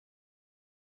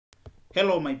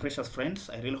Hello my precious friends,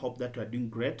 I really hope that you are doing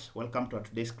great. Welcome to our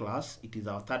today's class. It is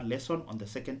our third lesson on the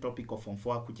second topic of Form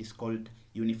 4, which is called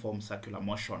uniform circular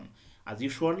motion. As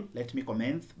usual, let me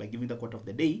commence by giving the quote of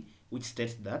the day, which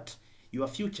states that your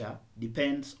future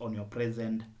depends on your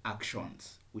present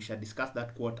actions. We shall discuss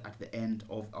that quote at the end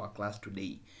of our class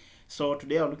today. So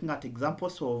today we're looking at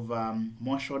examples of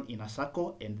motion in a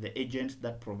circle and the agents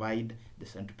that provide the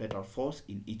centripetal force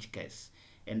in each case.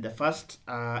 And the first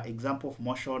example of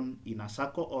motion in a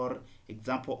circle, or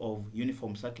example of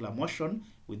uniform circular motion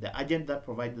with the agent that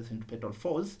provides the centripetal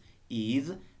force,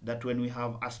 is that when we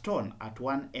have a stone at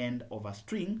one end of a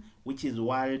string which is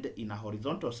whirled in a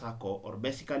horizontal circle, or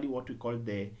basically what we call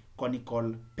the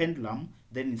conical pendulum,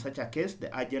 then in such a case the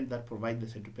agent that provides the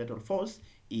centripetal force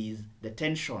is the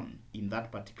tension in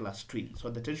that particular string.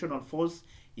 So the tensional force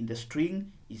in the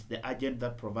string is the agent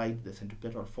that provides the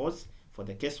centripetal force for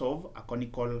the case of a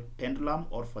conical pendulum,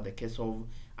 or for the case of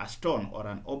a stone or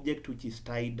an object which is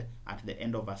tied at the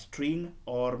end of a string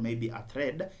or maybe a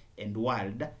thread and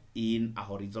whirled in a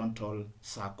horizontal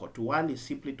circle. To whirl is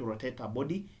simply to rotate a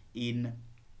body in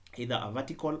either a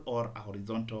vertical or a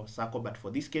horizontal circle, but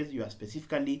for this case you are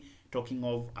specifically talking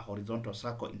of a horizontal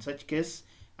circle. In such case,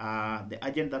 the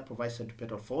agent that provides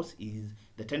centripetal force is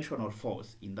the tensional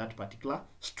force in that particular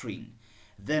string.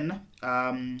 Then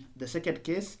the second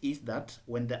case is that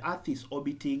when the Earth is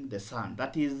orbiting the Sun,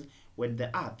 that is when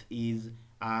the Earth is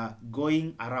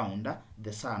going around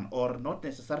the Sun, or not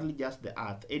necessarily just the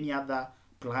Earth, any other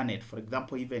planet, for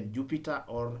example even Jupiter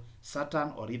or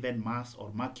Saturn or even Mars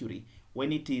or Mercury,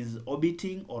 when it is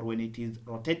orbiting or when it is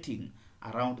rotating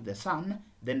around the Sun,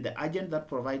 then the agent that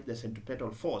provides the centripetal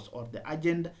force, or the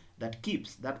agent that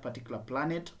keeps that particular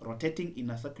planet rotating in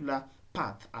a circular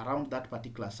path around that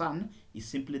particular Sun, is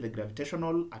simply the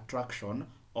gravitational attraction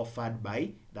offered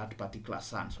by that particular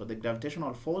Sun. So the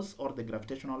gravitational force or the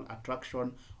gravitational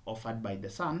attraction offered by the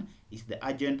Sun is the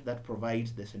agent that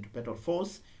provides the centripetal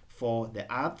force for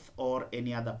the Earth or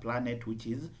any other planet which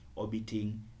is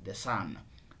orbiting the Sun.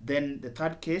 Then the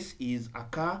third case is a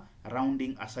car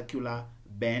rounding a circular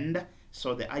bend.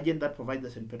 So the agent that provides the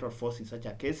centripetal force in such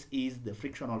a case is the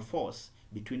frictional force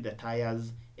between the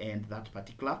tires and that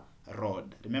particular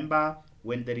rod. Remember,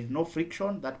 when there is no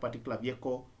friction, that particular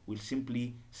vehicle will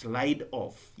simply slide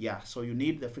off. Yeah, so you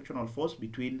need the frictional force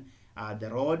between the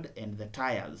rod and the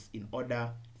tires in order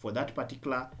for that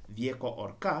particular vehicle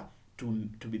or car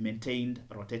to be maintained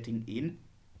rotating in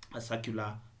a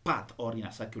circular path or in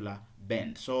a circular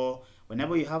bend. So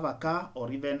whenever you have a car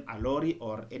or even a lorry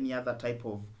or any other type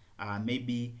of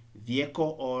maybe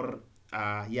vehicle, or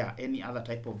any other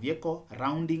type of vehicle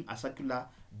rounding a circular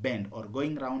bend or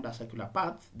going around a circular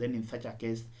path, then in such a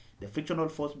case the frictional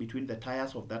force between the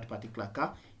tires of that particular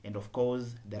car and of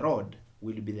course the rod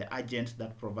will be the agents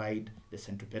that provide the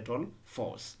centripetal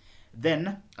force.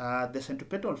 Then the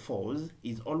centripetal force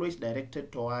is always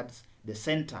directed towards the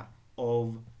center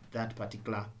of that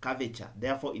particular curvature.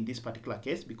 Therefore, in this particular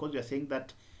case, because we are saying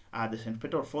that the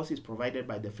centripetal force is provided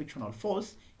by the frictional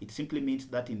force, it simply means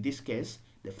that in this case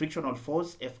the frictional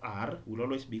force Fr will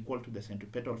always be equal to the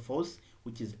centripetal force,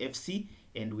 which is Fc,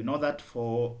 and we know that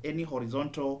for any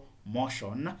horizontal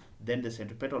motion, then the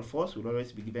centripetal force will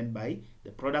always be given by the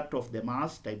product of the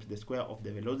mass times the square of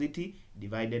the velocity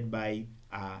divided by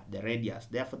the radius.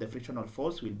 Therefore, the frictional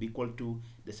force will be equal to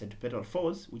the centripetal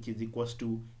force, which is equals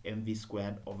to mv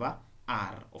squared over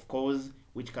r, of course,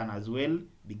 which can as well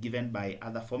be given by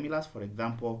other formulas, for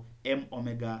example m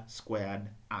omega squared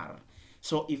r.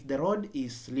 So if the rod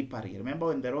is slippery, remember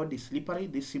when the rod is slippery,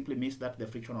 this simply means that the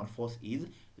frictional force is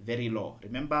very low.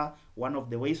 Remember, one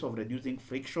of the ways of reducing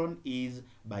friction is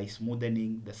by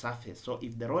smoothing the surface. So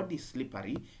if the rod is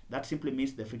slippery, that simply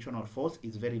means the frictional force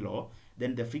is very low.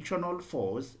 Then the frictional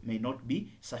force may not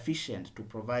be sufficient to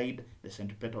provide the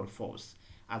centripetal force.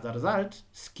 As a result,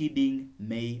 skidding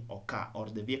may occur, or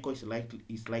the vehicle is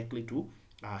likely to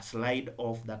slide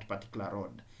off that particular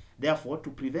rod. Therefore, to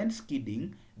prevent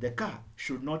skidding, the car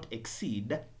should not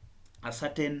exceed a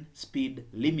certain speed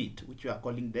limit, which we are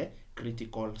calling the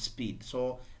critical speed.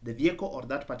 So the vehicle or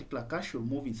that particular car should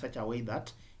move in such a way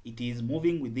that it is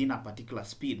moving within a particular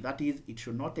speed. That is, it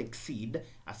should not exceed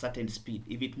a certain speed.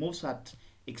 If it moves at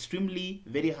extremely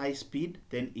very high speed,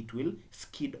 then it will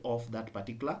skid off that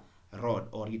particular rod,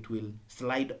 or it will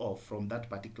slide off from that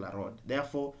particular rod.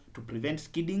 Therefore, to prevent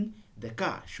skidding, the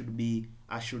car should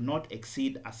not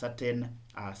exceed a certain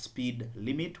speed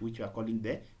limit, which we are calling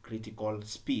the critical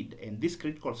speed. And this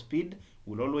critical speed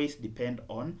will always depend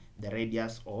on the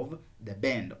radius of the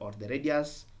bend, or the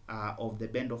radius of the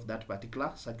bend of that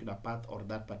particular circular path or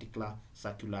that particular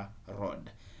circular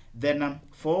rod. Then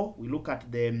 4, we look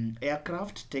at the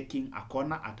aircraft taking a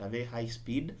corner at a very high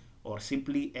speed, or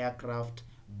simply aircraft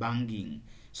banging.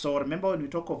 So remember, when we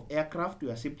talk of aircraft, we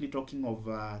are simply talking of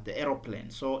the aeroplane.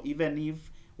 So even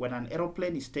if when an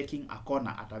aeroplane is taking a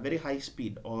corner at a very high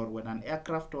speed, or when an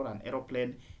aircraft or an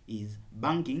aeroplane is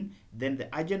banging, then the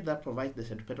agent that provides the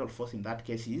centripetal force in that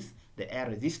case is the air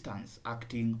resistance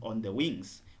acting on the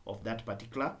wings of that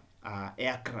particular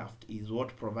aircraft is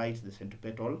what provides the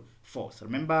centripetal force.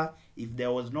 Remember, if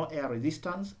there was no air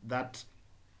resistance, that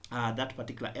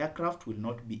particular aircraft will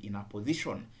not be in a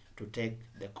position to take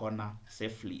the corner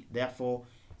safely. Therefore,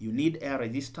 you need air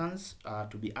resistance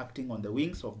to be acting on the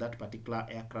wings of that particular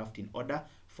aircraft in order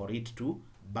for it to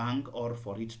bang or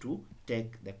for it to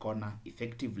take the corner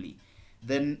effectively.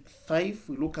 Then 5,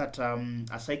 we look at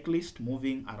a cyclist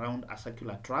moving around a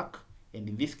circular track, and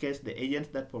in this case, the agents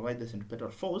that provide the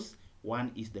centripetal force,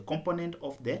 one is the component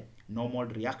of the normal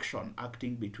reaction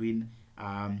acting between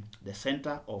the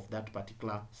center of that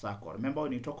particular circle. Remember,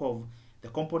 when you talk of the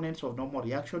components of normal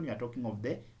reaction, you are talking of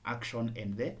the action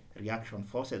and the reaction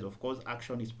forces. Of course,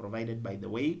 action is provided by the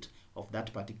weight of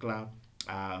that particular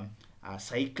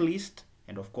cyclist,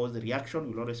 and of course, the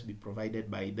reaction will always be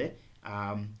provided by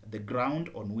the ground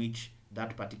on which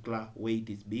that particular weight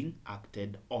is being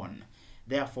acted on.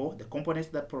 Therefore, the components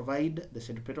that provide the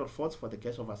centripetal force for the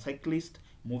case of a cyclist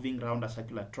moving around a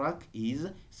circular track is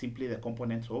simply the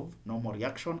components of normal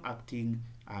reaction acting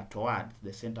towards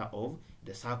the center of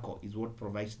the circle is what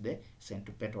provides the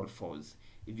centripetal force.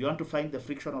 If you want to find the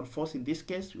frictional force in this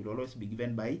case, will always be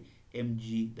given by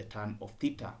mg, the tan of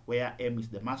theta, where m is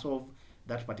the mass of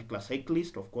that particular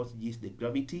cyclist, of course g is the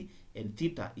gravity, and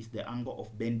theta is the angle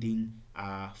of bending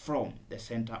from the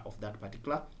center of that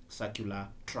particular circular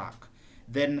track.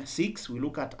 Then 6, we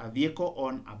look at a vehicle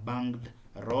on a banked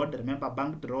road. Remember,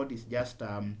 banked road is just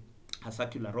a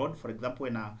circular road. For example,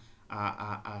 when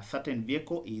a certain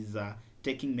vehicle is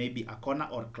taking maybe a corner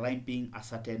or climbing a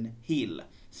certain hill,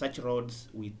 such roads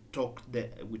we talk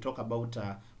about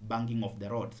banking of the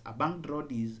roads. A banked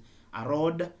road is a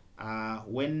road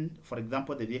when, for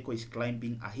example, the vehicle is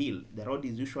climbing a hill. The road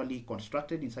is usually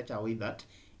constructed in such a way that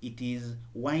it is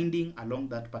winding along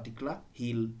that particular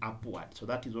hill upward. So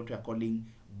that is what we are calling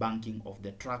banking of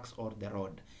the tracks or the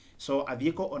road. So a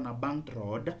vehicle on a banked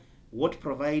road, what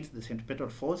provides the centripetal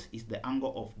force is the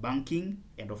angle of banking,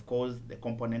 and of course the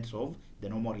components of the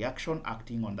normal reaction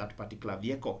acting on that particular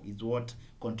vehicle is what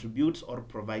contributes or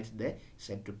provides the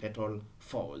centripetal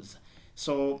force.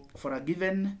 So for a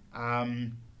given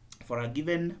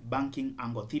banking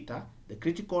angle theta, the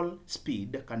critical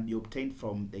speed can be obtained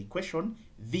from the equation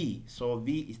v. So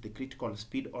v is the critical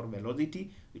speed or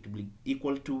velocity. It will be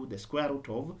equal to the square root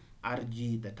of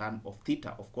rg, the tan of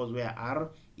theta. Of course, where r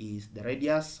is the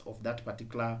radius of that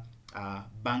particular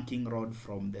banking rod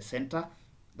from the center.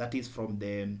 That is from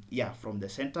the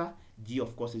center. G,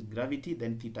 of course, is gravity.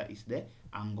 Then theta is the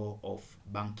angle of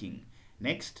banking.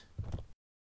 Next,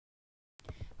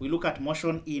 we look at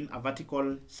motion in a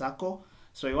vertical circle.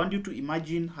 So I want you to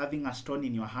imagine having a stone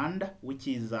in your hand, which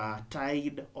is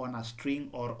tied on a string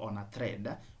or on a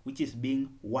thread, which is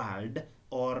being whirled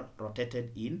or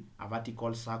rotated in a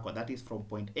vertical circle. That is from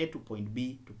point A to point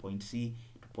B to point C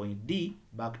to point D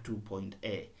back to point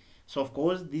A. So of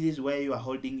course, this is where you are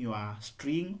holding your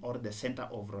string or the center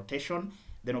of rotation.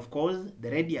 Then of course, the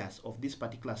radius of this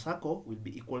particular circle will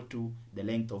be equal to the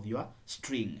length of your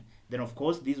string. Then of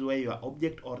course, this is where your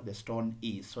object or the stone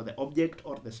is. So the object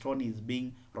or the stone is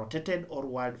being rotated or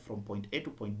whirled from point A to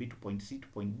point B to point C to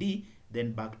point D,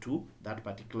 then back to that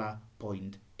particular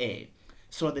point A.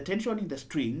 So the tension in the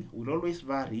string will always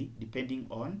vary depending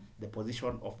on the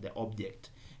position of the object.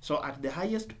 So at the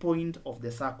highest point of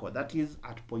the circle, that is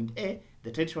at point A,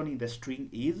 the tension in the string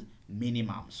is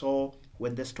minimum. So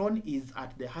when the stone is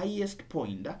at the highest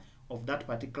point of that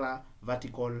particular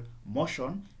vertical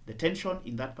motion, the tension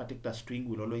in that particular string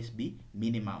will always be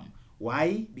minimum.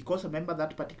 Why? Because remember,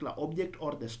 that particular object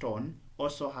or the stone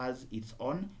also has its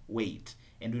own weight.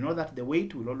 And we know that the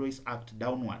weight will always act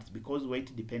downwards because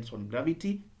weight depends on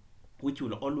gravity, which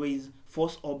will always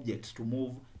force objects to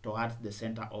move towards the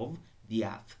center of the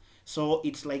earth. So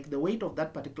it's like the weight of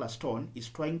that particular stone is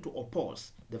trying to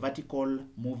oppose the vertical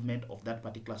movement of that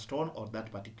particular stone or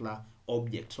that particular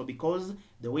object. So because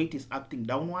the weight is acting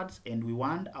downwards and we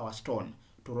want our stone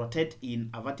to rotate in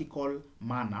a vertical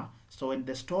manner, so when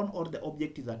the stone or the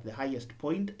object is at the highest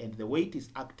point and the weight is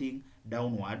acting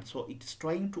downward, so it's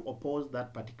trying to oppose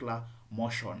that particular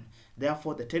motion.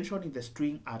 Therefore, the tension in the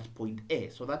string at point A,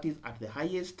 so that is at the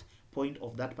highest point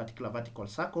of that particular vertical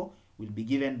circle, will be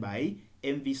given by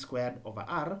mv squared over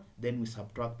r, then we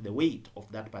subtract the weight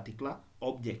of that particular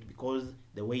object, because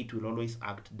the weight will always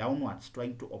act downwards,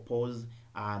 trying to oppose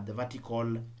the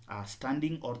vertical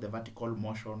standing or the vertical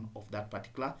motion of that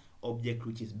particular object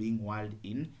which is being whirled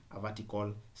in a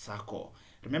vertical circle.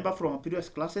 Remember from our previous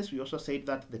classes, we also said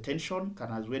that the tension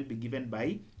can as well be given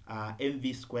by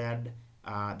mv squared,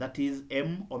 that is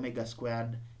m omega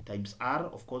squared times r,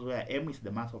 of course, where m is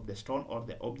the mass of the stone or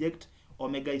the object,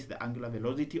 omega is the angular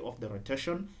velocity of the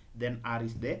rotation, then r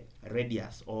is the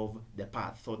radius of the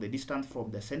path, so the distance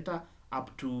from the center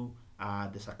up to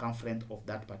the circumference of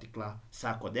that particular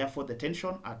circle. Therefore, the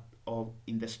tension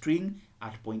in the string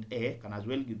at point A can as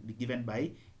well be given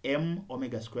by m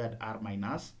omega squared r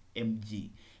minus mg.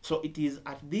 So it is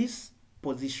at this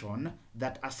position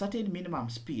that a certain minimum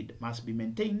speed must be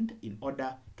maintained in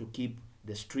order to keep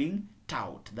the string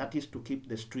taut, that is to keep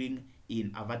the string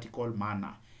in a vertical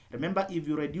manner. Remember, if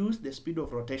you reduce the speed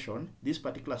of rotation, this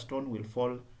particular stone will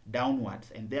fall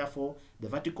downwards, and therefore the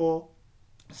vertical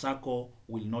circle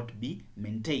will not be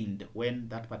maintained when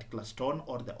that particular stone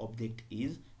or the object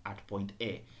is at point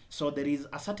A. So there is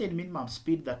a certain minimum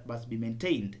speed that must be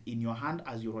maintained in your hand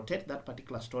as you rotate that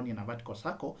particular stone in a vertical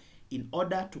circle in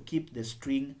order to keep the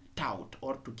string taut,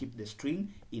 or to keep the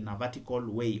string in a vertical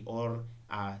way, or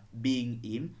being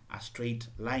in a straight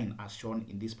line as shown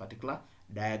in this particular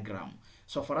diagram.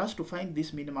 So for us to find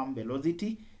this minimum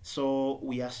velocity, so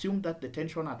we assume that the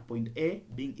tension at point A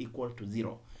being equal to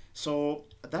 0. So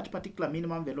that particular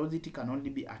minimum velocity can only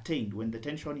be attained when the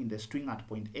tension in the string at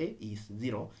point A is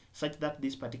 0, such that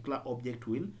this particular object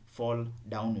will fall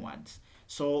downwards.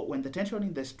 So when the tension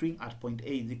in the string at point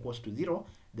A is equals to 0,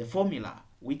 the formula,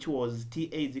 which was TA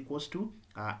is equals to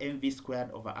mv squared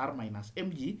over r minus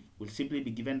mg, will simply be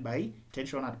given by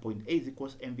tension at point A is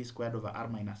equals mv squared over r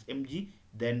minus mg,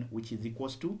 then which is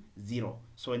equals to 0.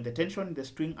 So when the tension in the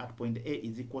string at point A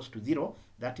is equals to 0,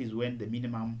 that is when the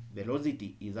minimum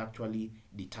velocity is actually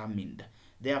determined.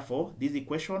 Therefore, this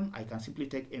equation, I can simply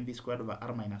take mv squared over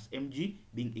r minus mg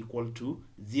being equal to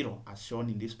 0 as shown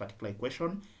in this particular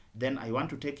equation. Then I want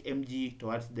to take mg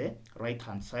towards the right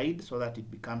hand side so that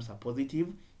it becomes a positive.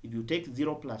 If you take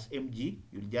 0 plus mg,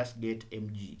 you'll just get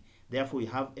mg. Therefore, we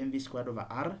have mv squared over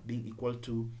r being equal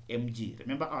to mg.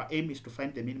 Remember, our aim is to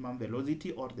find the minimum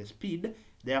velocity or the speed.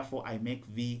 Therefore, I make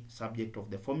v subject of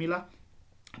the formula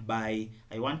by,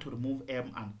 I want to remove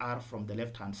m and r from the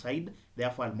left hand side.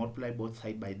 Therefore, I'll multiply both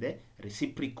sides by the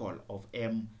reciprocal of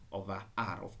m over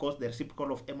r. Of course, the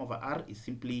reciprocal of m over r is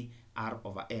simply r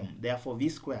over m. Therefore, v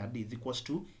squared is equals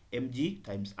to mg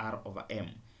times r over m.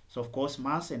 So, of course,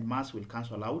 mass and mass will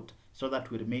cancel out, so that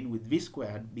we remain with v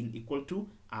squared being equal to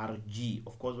rg.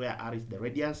 Of course, where r is the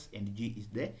radius and g is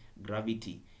the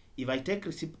gravity. If I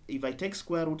take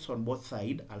square roots on both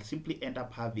sides, I'll simply end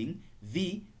up having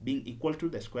v being equal to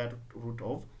the square root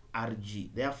of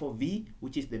rg. Therefore, v,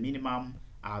 which is the minimum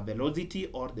velocity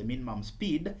or the minimum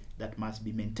speed that must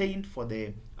be maintained for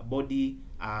the body,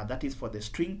 that is for the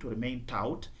string to remain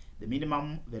taut, the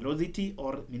minimum velocity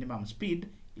or minimum speed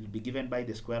will be given by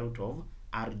the square root of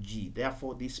rg.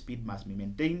 Therefore, this speed must be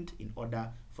maintained in order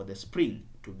for the spring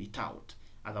to be taut.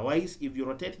 Otherwise, if you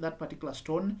rotate that particular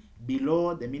stone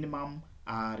below the minimum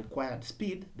required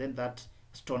speed, then that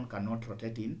stone cannot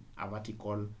rotate in a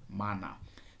vertical manner.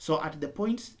 So at the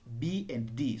points B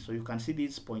and D, so you can see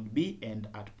this point B, and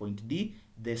at point D,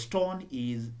 the stone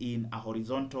is in a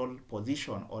horizontal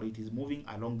position, or it is moving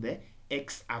along the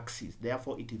x-axis.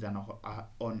 Therefore, it is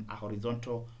on a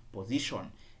horizontal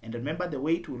position. And remember, the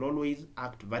weight will always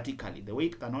act vertically. The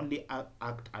weight can only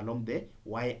act along the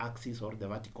y-axis or the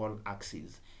vertical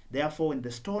axis. Therefore, when the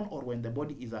stone or when the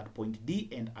body is at point D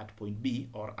and at point B,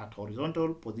 or at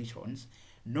horizontal positions,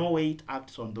 no weight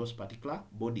acts on those particular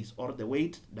bodies, or the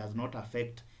weight does not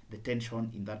affect the tension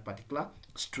in that particular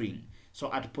string.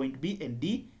 So at point B and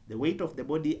D, the weight of the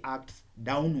body acts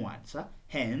downwards.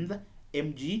 Hence,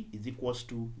 mg is equals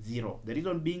to 0. The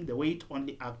reason being, the weight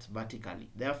only acts vertically.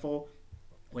 Therefore,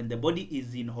 when the body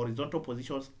is in horizontal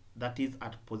positions, that is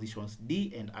at positions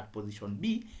D and at position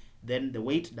B, then the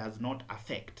weight does not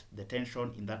affect the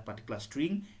tension in that particular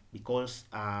string, because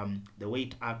the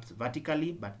weight acts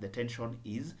vertically, but the tension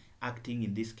is acting,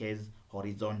 in this case,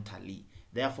 horizontally.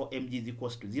 Therefore, mg is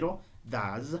equals to 0.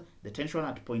 Thus, the tension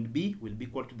at point B will be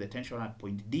equal to the tension at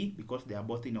point D, because they are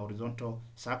both in horizontal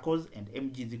circles, and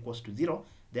mg is equals to 0.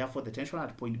 Therefore, the tension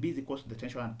at point B is equals to the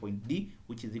tension at point D,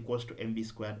 which is equals to mv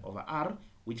squared over r,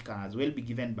 which can as well be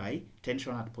given by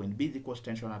tension at point B is equals to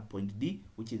tension at point D,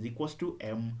 which is equals to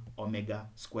m omega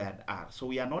squared r. So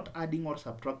we are not adding or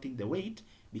subtracting the weight,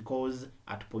 because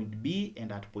at point B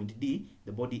and at point D,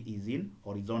 the body is in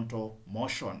horizontal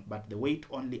motion, but the weight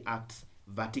only acts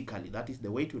vertically. That is,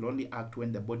 the weight will only act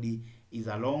when the body is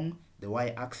along the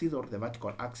y-axis or the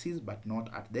vertical axis, but not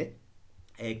at the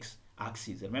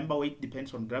x-axis. Remember, weight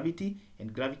depends on gravity,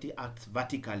 and gravity acts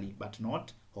vertically but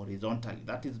not horizontally.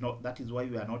 That is why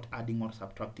we are not adding or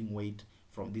subtracting weight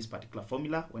from this particular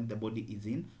formula when the body is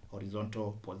in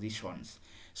horizontal positions.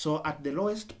 So at the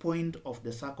lowest point of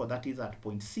the circle, that is at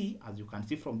point C, as you can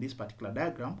see from this particular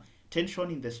diagram,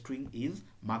 tension in the string is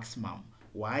maximum.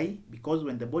 Why? Because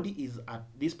when the body is at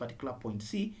this particular point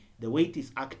C, the weight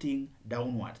is acting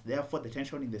downwards. Therefore, the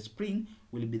tension in the spring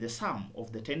will be the sum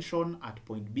of the tension at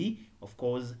point B, of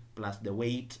course, plus the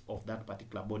weight of that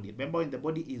particular body. Remember, when the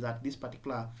body is at this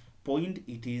particular point,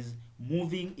 it is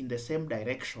moving in the same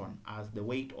direction as the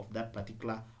weight of that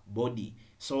particular body.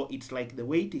 So it's like the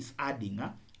weight is adding.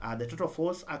 The total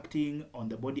force acting on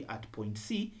the body at point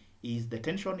C is the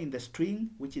tension in the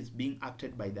string, which is being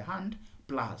acted by the hand,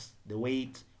 plus the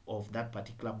weight of that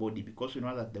particular body, because we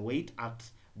know that the weight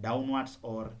acts downwards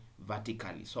or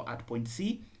vertically. So at point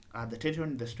C, the tension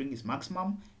in the string is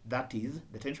maximum. That is,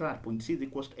 the tension at point C is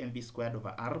equals to mv squared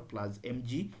over r plus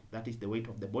mg. That is the weight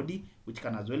of the body, which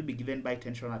can as well be given by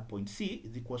tension at point C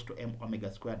is equals to m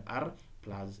omega squared r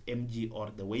plus mg, or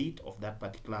the weight of that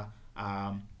particular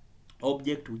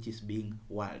object which is being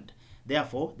whirled.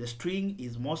 Therefore, the string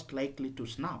is most likely to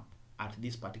snap at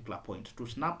this particular point. To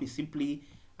snap is simply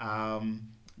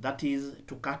that is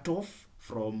to cut off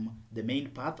from the main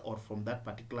path or from that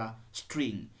particular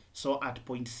string. So at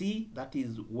point C, that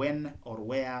is when or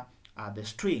where the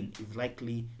string is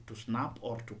likely to snap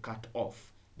or to cut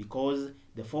off, because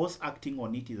the force acting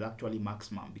on it is actually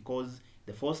maximum, because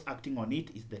the force acting on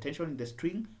it is the tension in the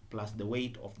string plus the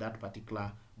weight of that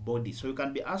particular body. So you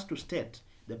can be asked to state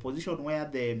the position where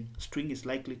the string is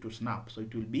likely to snap. So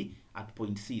it will be at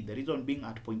point C. The reason being,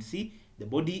 at point C, the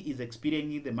body is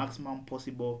experiencing the maximum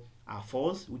possible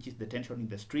force, which is the tension in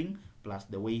the string plus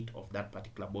the weight of that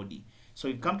particular body. So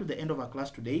we've come to the end of our class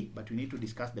today, but we need to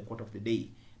discuss the quote of the day.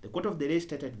 The quote of the day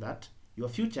stated that your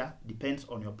future depends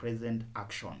on your present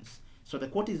actions. So the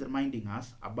quote is reminding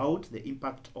us about the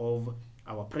impact of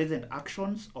our present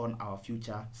actions on our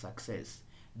future success.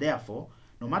 Therefore,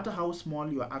 no matter how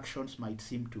small your actions might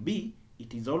seem to be,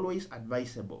 it is always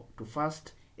advisable to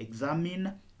first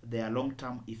examine their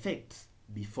long-term effects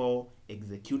before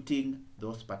executing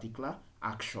those particular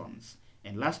actions.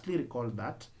 And lastly, recall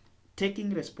that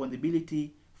taking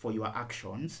responsibility for your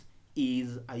actions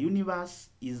is a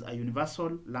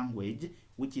universal language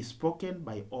which is spoken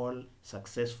by all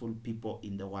successful people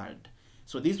in the world.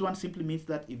 So this one simply means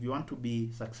that if you want to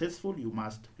be successful, you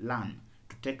must learn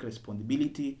to take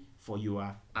responsibility for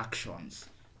your actions.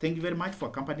 Thank you very much for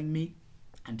accompanying me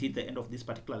until the end of this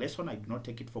particular lesson. I do not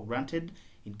take it for granted.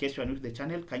 In case you are new to the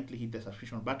channel, kindly hit the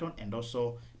subscription button and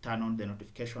also turn on the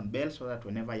notification bell so that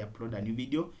whenever I upload a new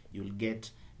video, you'll get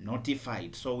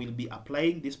notified. So we'll be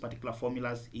applying these particular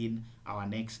formulas in our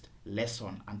next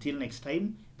lesson. Until next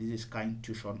time, this is Kind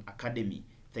Tuition Academy.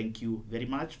 Thank you very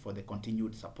much for the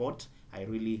continued support. I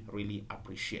really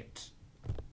appreciate.